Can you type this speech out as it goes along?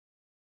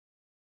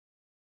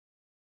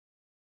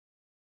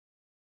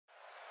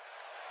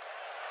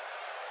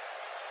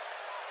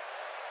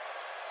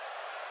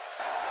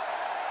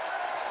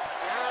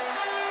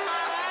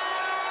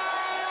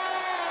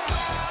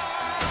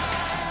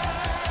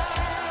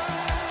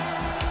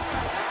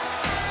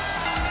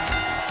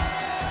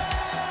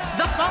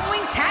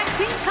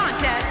team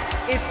contest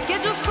is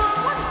scheduled for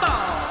one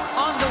fall.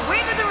 On the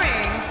way to the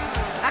ring,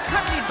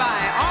 accompanied by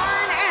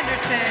Arn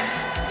Anderson,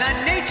 the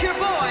Nature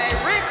Boy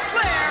Ric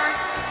Flair,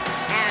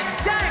 and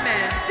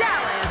Diamond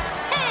Dallas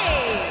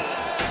Page.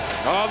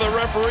 Oh, the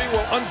referee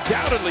will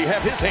undoubtedly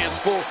have his hands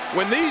full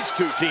when these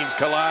two teams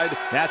collide.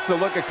 That's the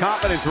look of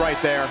confidence right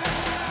there.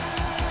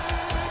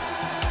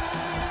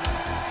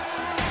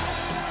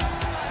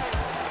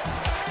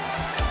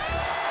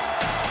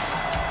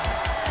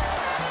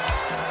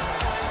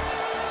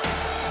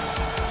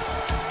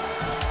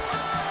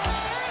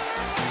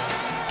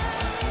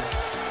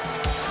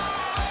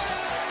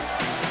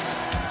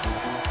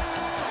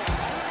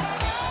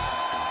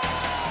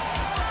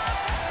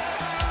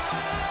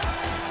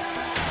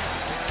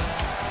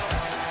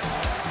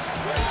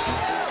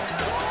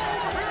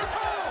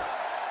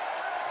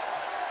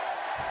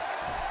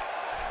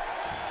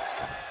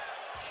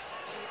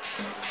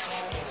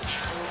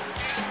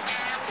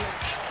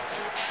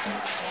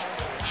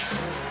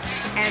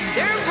 And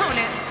their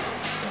opponents,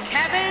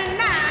 Kevin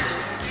Nash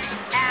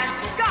and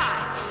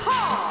Scott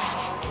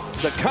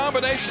Hall. The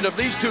combination of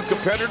these two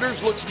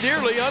competitors looks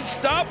nearly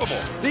unstoppable.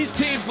 These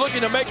teams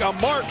looking to make a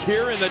mark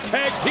here in the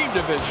tag team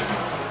division.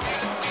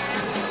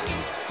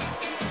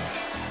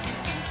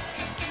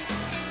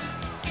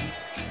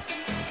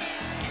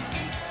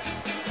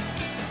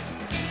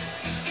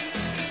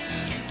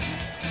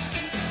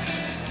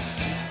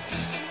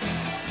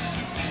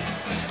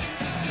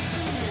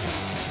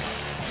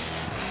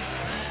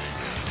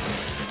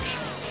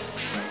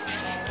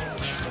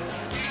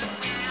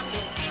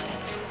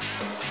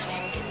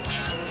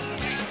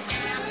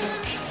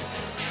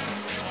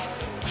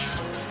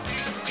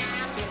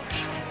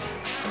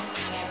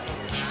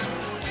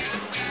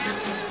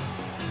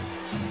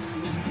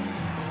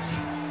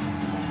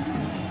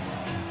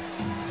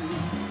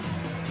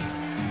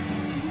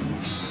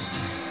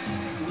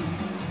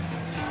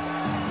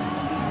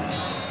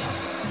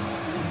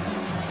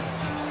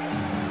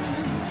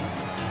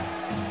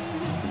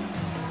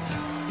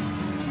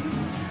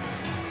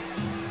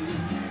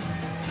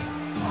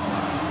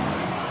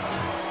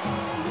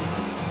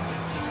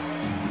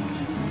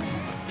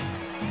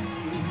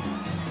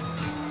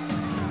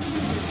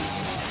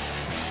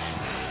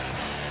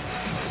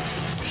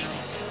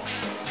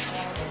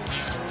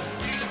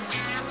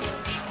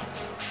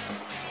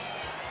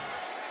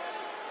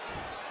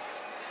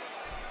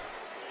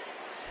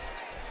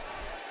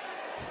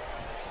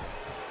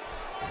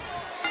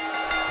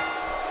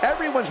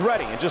 Everyone's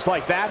ready, and just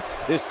like that,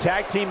 this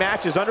tag team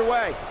match is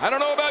underway. I don't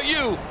know about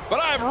you, but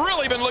I've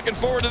really been looking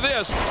forward to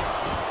this.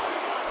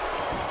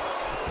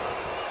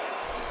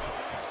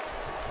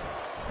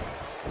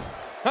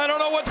 I don't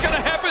know what's going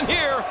to happen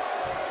here.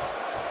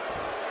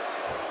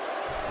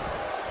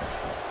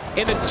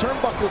 And the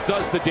turnbuckle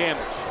does the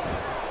damage.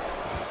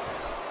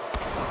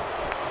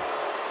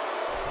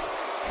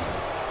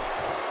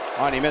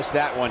 Oh, and he missed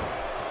that one.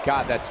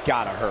 God, that's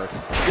gotta hurt.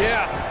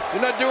 Yeah,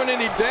 you're not doing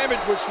any damage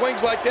with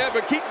swings like that,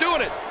 but keep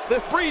doing it.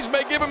 The breeze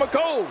may give him a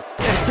cold.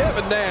 And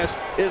Kevin Nash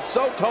is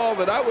so tall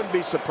that I wouldn't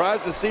be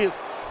surprised to see his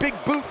big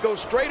boot go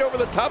straight over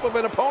the top of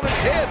an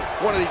opponent's head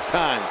one of these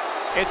times.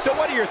 And so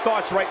what are your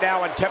thoughts right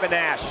now on Kevin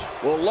Nash?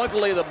 Well,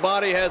 luckily the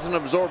body hasn't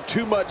absorbed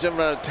too much of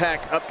an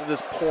attack up to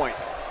this point.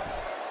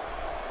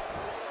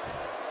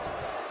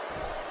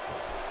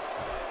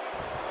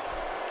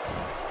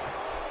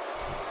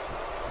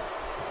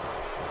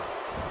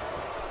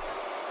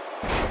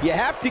 You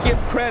have to give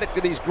credit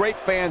to these great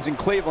fans in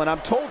Cleveland.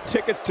 I'm told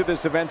tickets to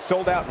this event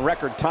sold out in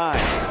record time.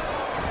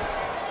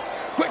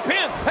 Quick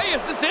pin. Hey,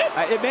 is this it?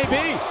 It may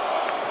be.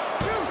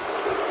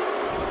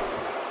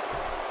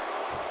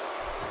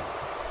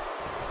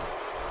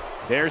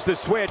 There's the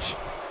switch.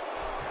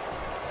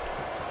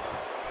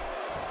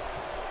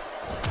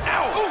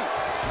 Ow! Ooh.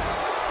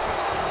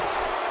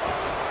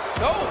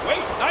 Oh, wait,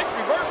 nice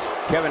reversal.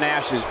 Kevin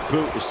Nash's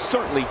boot is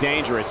certainly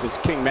dangerous, as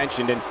King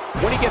mentioned, and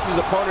when he gets his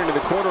opponent into the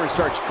corner and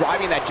starts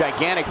driving that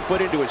gigantic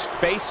foot into his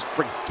face,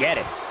 forget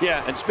it.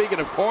 Yeah, and speaking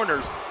of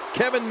corners,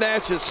 Kevin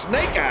Nash's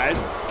snake eyes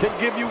can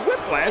give you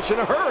whiplash in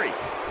a hurry.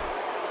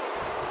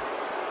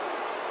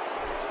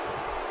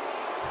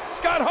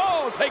 Scott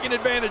Hall taking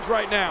advantage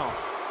right now.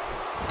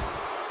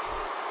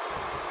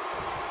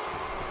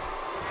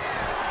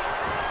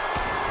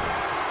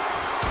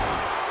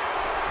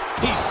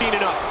 He's seen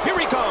enough. Here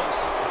he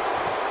comes.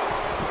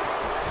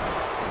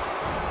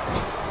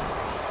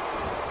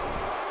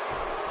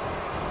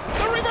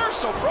 The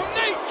reversal from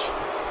Nash.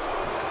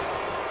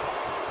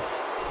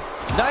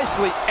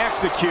 Nicely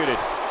executed.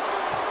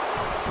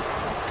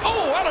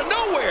 Oh, out of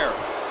nowhere.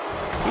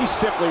 He's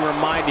simply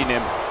reminding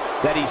him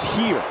that he's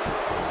here.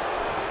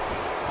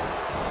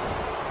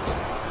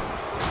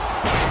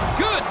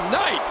 Good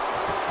night.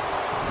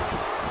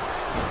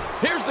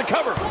 Here's the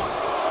cover.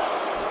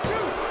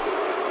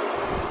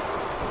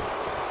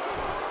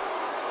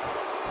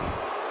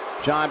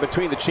 John,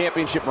 between the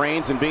championship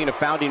reigns and being a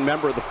founding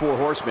member of the Four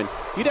Horsemen,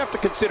 you'd have to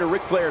consider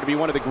Ric Flair to be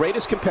one of the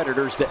greatest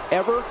competitors to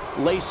ever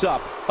lace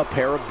up a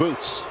pair of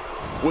boots.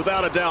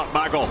 Without a doubt,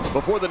 Michael,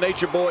 before the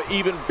Nature Boy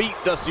even beat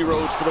Dusty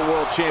Rhodes for the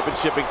World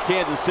Championship in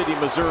Kansas City,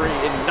 Missouri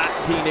in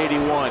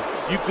 1981,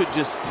 you could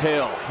just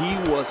tell he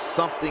was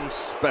something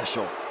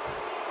special.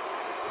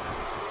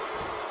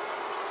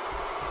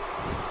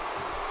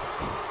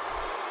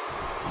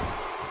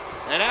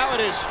 And now it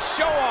is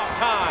show-off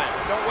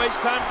time. Don't waste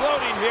time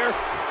gloating here.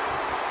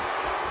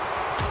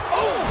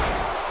 Oh!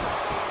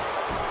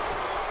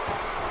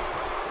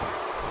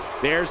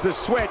 There's the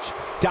switch.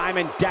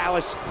 Diamond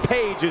Dallas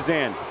Page is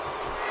in.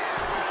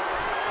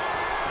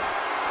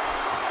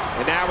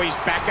 And now he's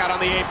back out on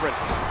the apron.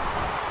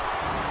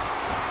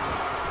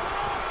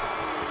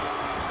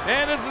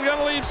 And this is going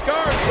to leave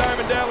scars,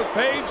 Diamond Dallas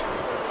Page.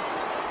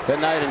 The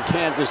night in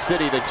Kansas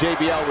City that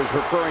JBL was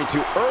referring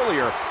to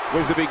earlier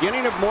was the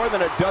beginning of more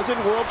than a dozen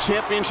World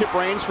Championship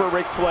reigns for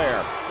Ric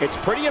Flair. It's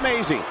pretty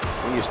amazing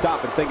when you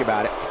stop and think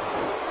about it.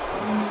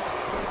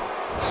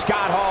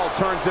 Scott Hall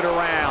turns it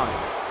around.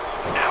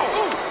 Ow!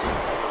 Ooh.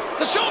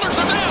 The shoulders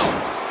are down!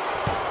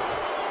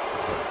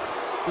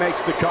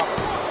 Makes the cover.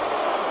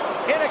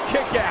 And a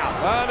kick out.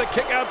 The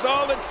kick out's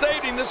all that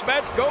saved him. This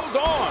match goes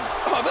on.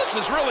 Oh, this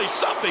is really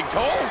something,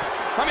 Cole.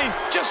 I mean,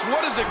 just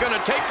what is it going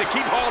to take to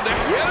keep Hall down?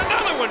 Yet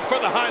another one for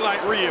the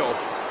highlight reel.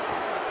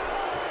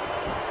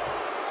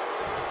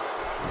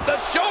 The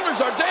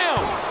shoulders are down.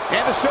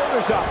 And the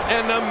shoulders up.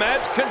 And the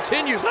match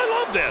continues. I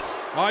love this.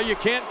 Oh, you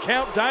can't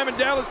count Diamond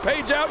Dallas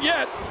Page out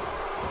yet.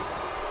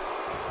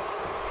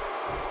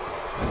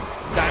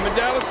 Diamond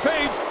Dallas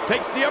Page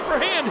takes the upper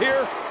hand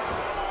here.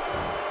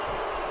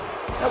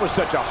 That was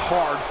such a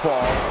hard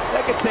fall.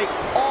 That could take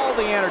all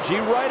the energy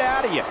right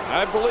out of you.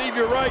 I believe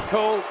you're right,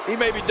 Cole. He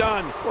may be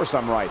done. Of course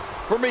I'm right.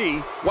 For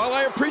me, while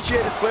I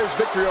appreciated Flair's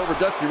victory over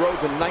Dusty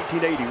Rhodes in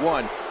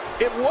 1981,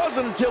 it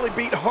wasn't until he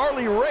beat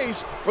Harley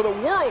Race for the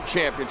World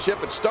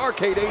Championship at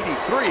Starrcade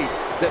 '83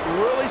 that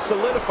really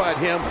solidified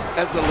him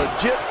as a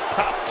legit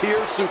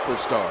top-tier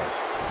superstar.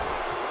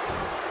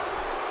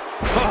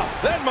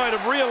 That might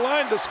have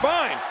realigned the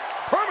spine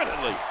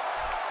permanently.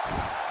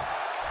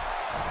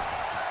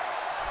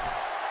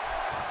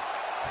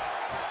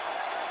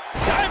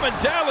 Diamond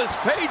Dallas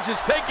Page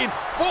is taking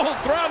full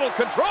throttle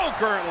control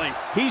currently.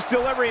 He's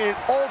delivering an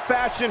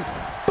old-fashioned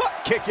butt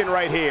kicking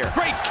right here.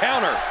 Great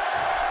counter.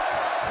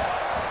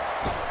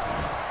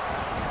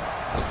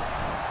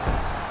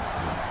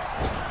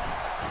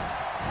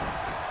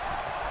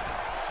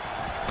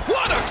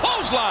 What a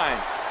clothesline.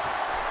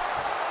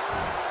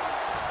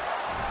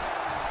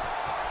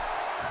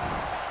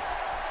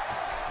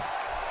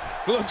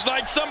 Looks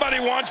like somebody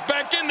wants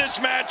back in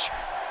this match.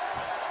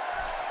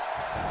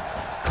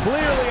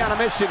 Clearly on a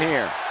mission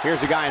here.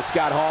 Here's a guy in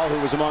Scott Hall who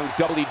was among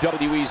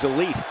WWE's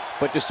elite,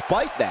 but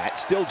despite that,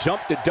 still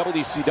jumped to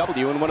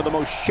WCW in one of the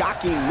most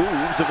shocking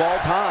moves of all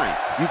time.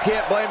 You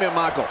can't blame him,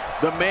 Michael.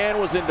 The man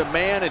was in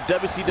demand, and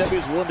WCW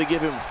was willing to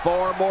give him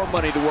far more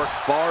money to work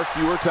far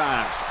fewer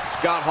times.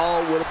 Scott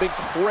Hall would have been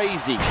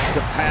crazy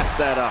to pass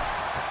that up.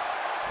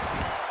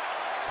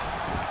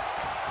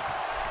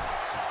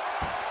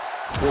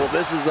 Well,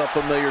 this is a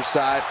familiar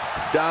sight.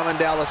 Diamond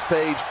Dallas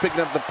Page picking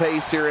up the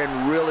pace here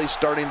and really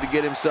starting to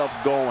get himself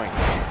going.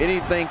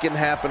 Anything can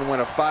happen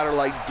when a fighter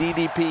like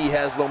DDP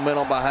has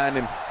momentum behind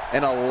him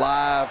and a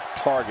live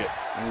target.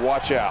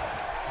 Watch out.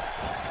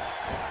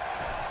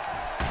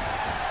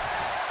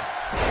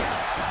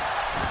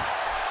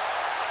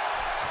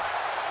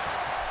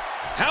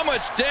 How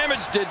much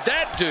damage did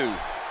that do?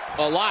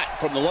 A lot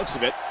from the looks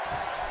of it.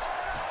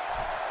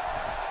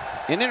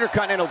 An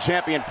Intercontinental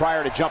Champion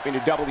prior to jumping to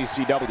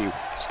WCW,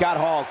 Scott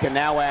Hall can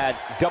now add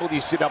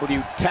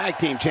WCW Tag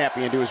Team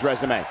Champion to his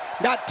resume.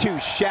 Not too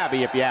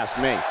shabby if you ask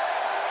me.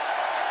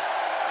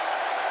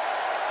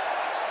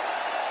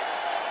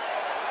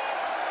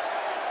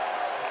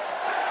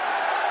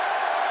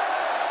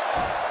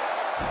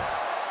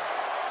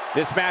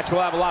 This match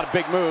will have a lot of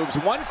big moves.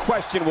 One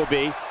question will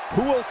be,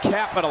 who will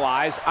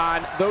capitalize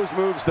on those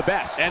moves the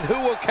best? And who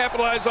will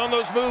capitalize on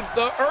those moves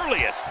the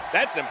earliest?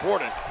 That's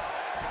important.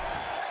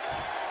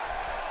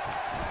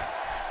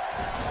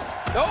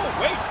 Oh,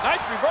 wait, nice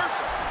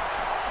reversal.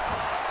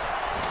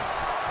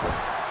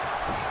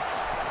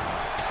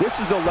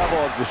 This is a level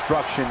of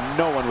destruction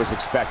no one was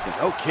expecting.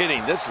 No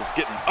kidding, this is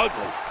getting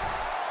ugly.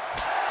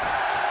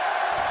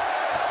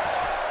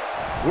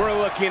 We're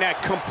looking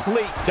at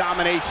complete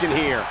domination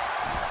here.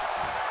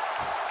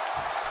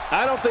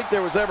 I don't think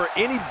there was ever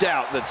any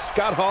doubt that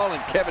Scott Hall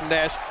and Kevin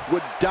Nash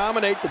would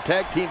dominate the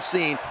tag team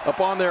scene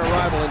upon their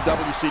arrival in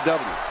WCW.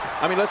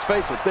 I mean, let's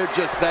face it, they're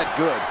just that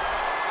good.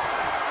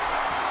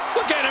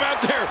 Look at him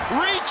out there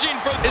reaching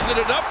for... Is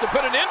it enough to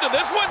put an end to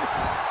this one?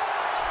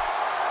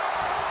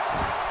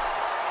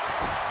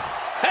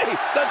 Hey,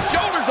 the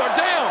shoulders are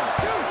down.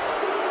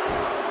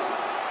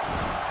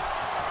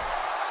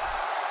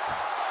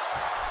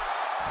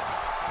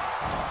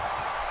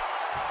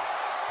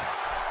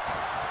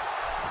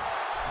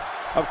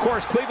 Of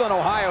course, Cleveland,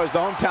 Ohio is the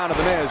hometown of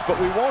The Miz,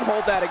 but we won't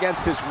hold that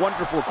against this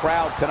wonderful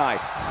crowd tonight.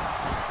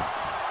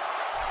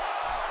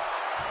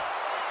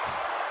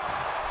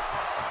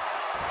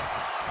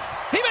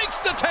 He makes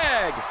the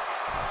tag.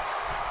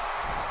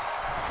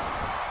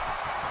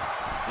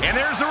 And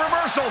there's the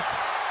reversal.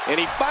 And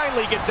he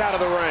finally gets out of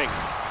the ring.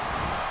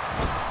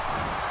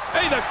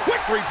 Hey, the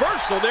quick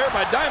reversal there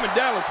by Diamond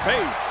Dallas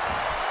Page.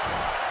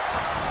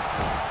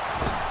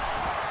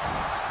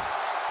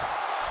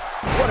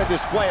 What a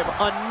display of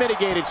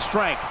unmitigated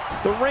strength.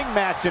 The ring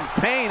mat's in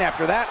pain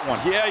after that one.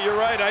 Yeah, you're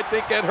right. I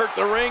think that hurt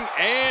the ring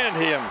and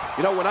him.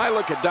 You know, when I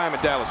look at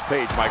Diamond Dallas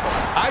Page, Michael,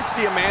 I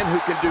see a man who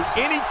can do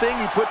anything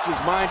he puts his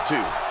mind to.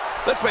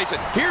 Let's face it,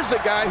 here's a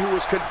guy who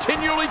was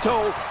continually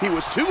told he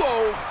was too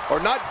old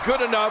or not good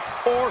enough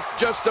or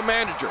just a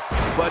manager.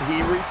 But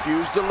he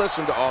refused to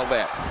listen to all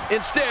that.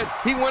 Instead,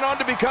 he went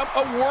on to become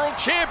a world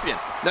champion.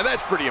 Now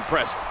that's pretty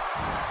impressive.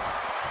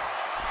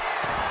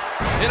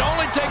 It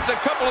only takes a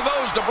couple of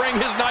those to bring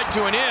his night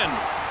to an end.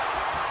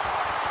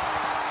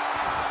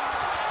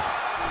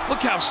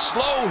 Look how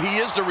slow he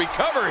is to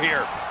recover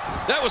here.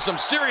 That was some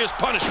serious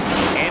punishment.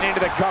 And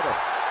into the cover.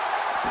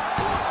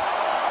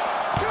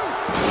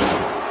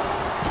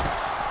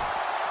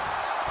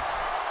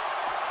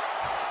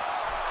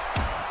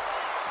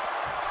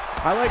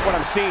 I like what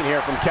I'm seeing here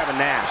from Kevin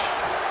Nash.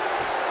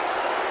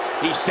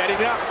 He's setting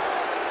it up.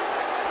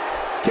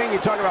 King, you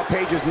talk about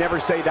Page's never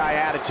say die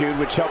attitude,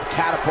 which helped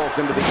catapult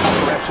him to the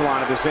upper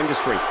echelon of this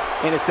industry.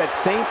 And it's that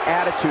same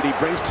attitude he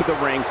brings to the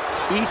ring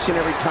each and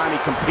every time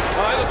he competes.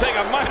 Oh, it'll take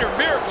a minor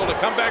miracle to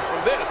come back from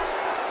this.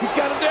 He's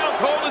got him down,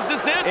 Cole. Is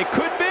this it? It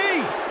could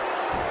be.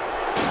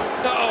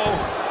 Uh-oh.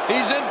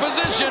 He's in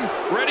position,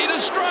 ready to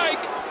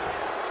strike.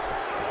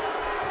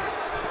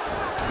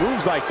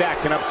 Moves like that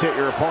can upset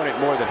your opponent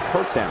more than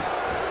hurt them.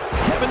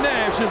 Kevin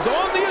Nash is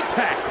on the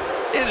attack.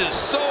 It is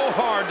so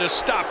hard to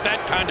stop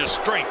that kind of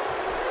strength.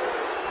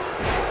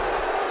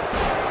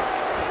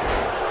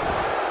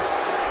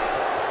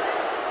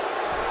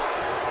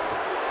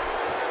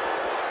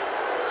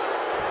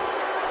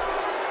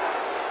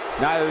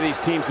 Neither of these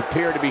teams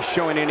appear to be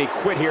showing any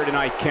quit here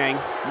tonight, King.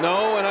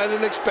 No, and I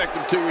didn't expect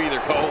them to either,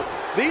 Cole.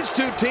 These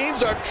two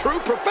teams are true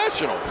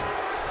professionals.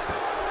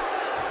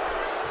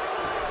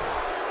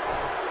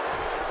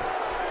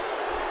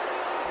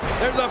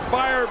 There's a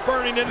fire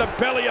burning in the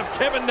belly of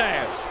Kevin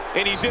Nash.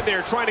 And he's in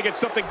there trying to get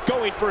something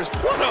going for his...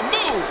 What a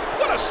move!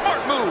 What a smart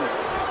move!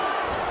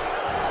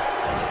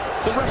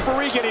 The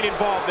referee getting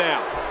involved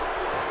now.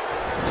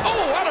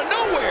 Oh, out of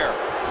nowhere!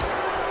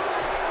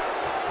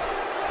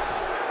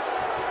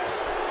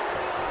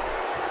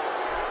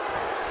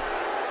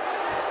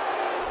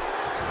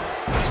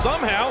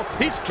 Somehow,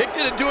 he's kicked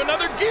it into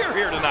another gear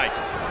here tonight.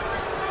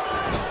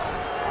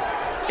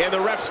 And the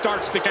ref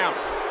starts the count.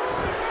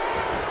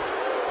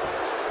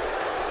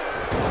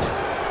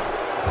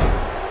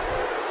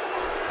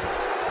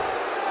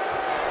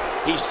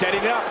 He's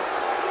setting up.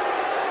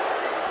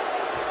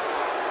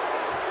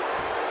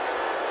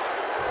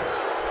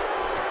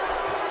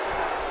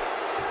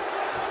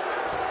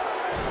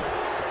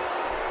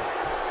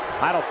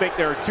 I don't think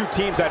there are two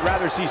teams I'd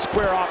rather see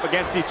square off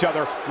against each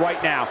other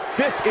right now.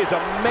 This is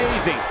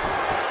amazing.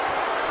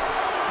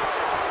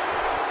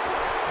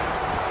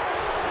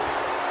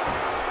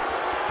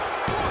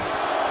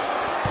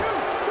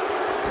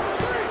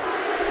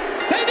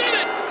 They did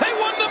it! They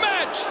won the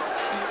match!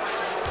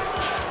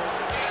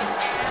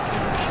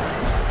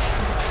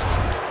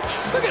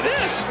 Look at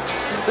this!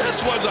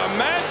 This was a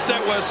match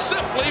that was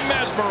simply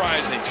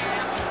mesmerizing.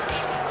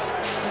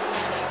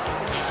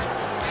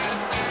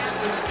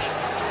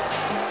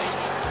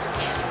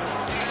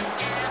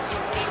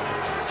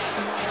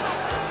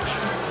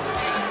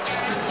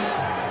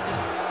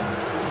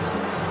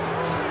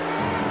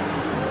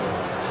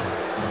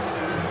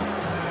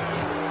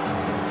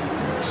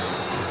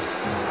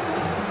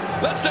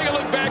 Let's take a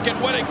look back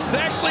at what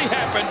exactly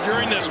happened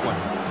during this one.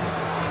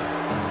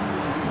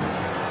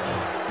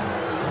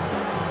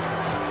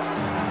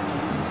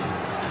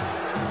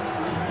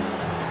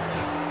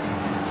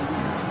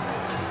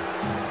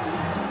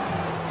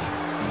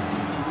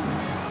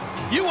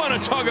 You want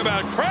to talk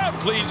about crowd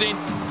pleasing?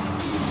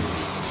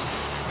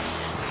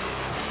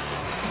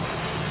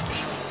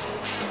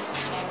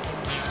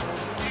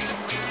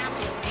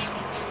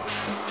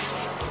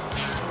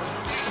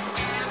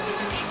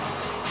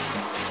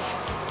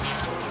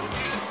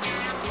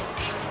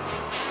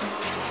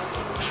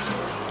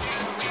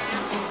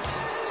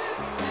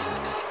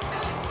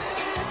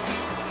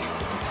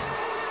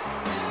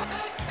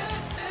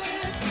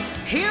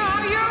 Here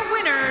are your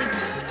winners,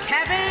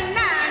 Kevin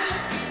Nash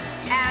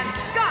and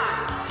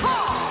Scott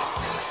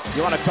Hall.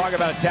 You want to talk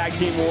about a tag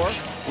team war?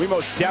 We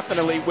most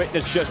definitely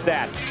witnessed just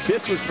that.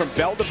 This was from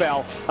bell to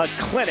bell, a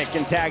clinic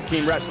in tag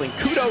team wrestling.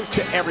 Kudos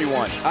to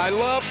everyone. I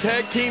love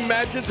tag team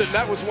matches, and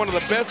that was one of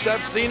the best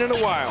I've seen in a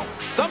while.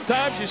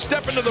 Sometimes you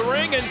step into the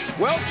ring and,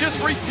 well,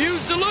 just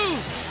refuse to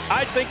lose.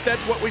 I think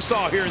that's what we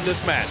saw here in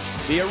this match.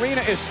 The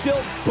arena is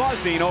still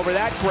buzzing over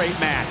that great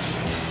match.